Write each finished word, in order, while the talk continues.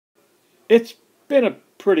It's been a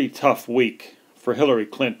pretty tough week for Hillary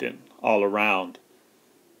Clinton all around.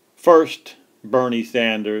 First, Bernie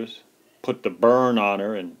Sanders put the burn on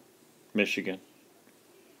her in Michigan.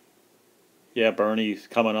 Yeah, Bernie's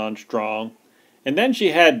coming on strong. And then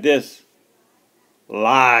she had this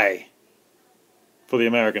lie for the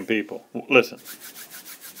American people. Listen.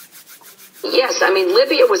 Yes, I mean,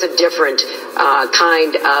 Libya was a different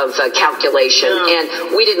kind of calculation,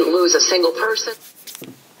 and we didn't lose a single person.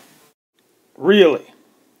 Really?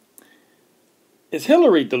 Is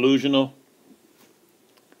Hillary delusional?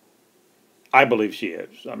 I believe she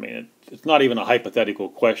is. I mean, it's not even a hypothetical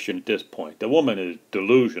question at this point. The woman is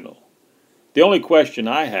delusional. The only question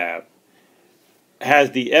I have,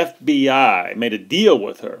 has the FBI made a deal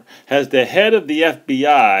with her? Has the head of the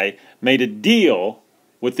FBI made a deal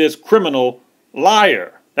with this criminal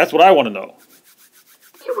liar? That's what I want to know.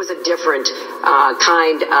 It was a different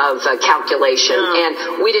kind of calculation,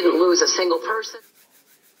 and we didn't lose a single person.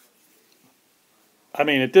 I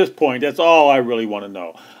mean, at this point, that's all I really want to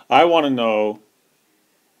know. I want to know,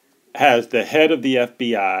 has the head of the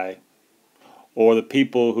FBI or the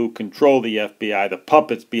people who control the FBI, the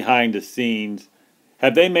puppets behind the scenes,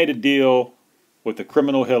 have they made a deal with the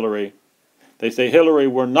criminal Hillary? They say, Hillary,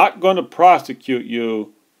 we're not going to prosecute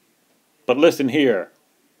you, but listen here.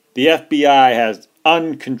 The FBI has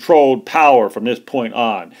uncontrolled power from this point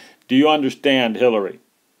on. Do you understand, Hillary?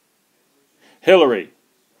 Hillary,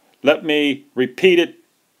 let me repeat it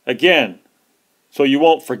again so you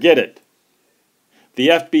won't forget it. The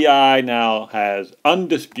FBI now has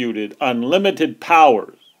undisputed, unlimited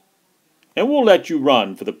powers, and we'll let you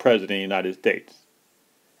run for the President of the United States.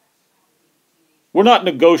 We're not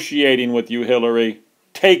negotiating with you, Hillary.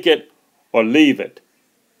 Take it or leave it,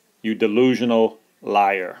 you delusional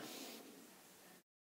liar.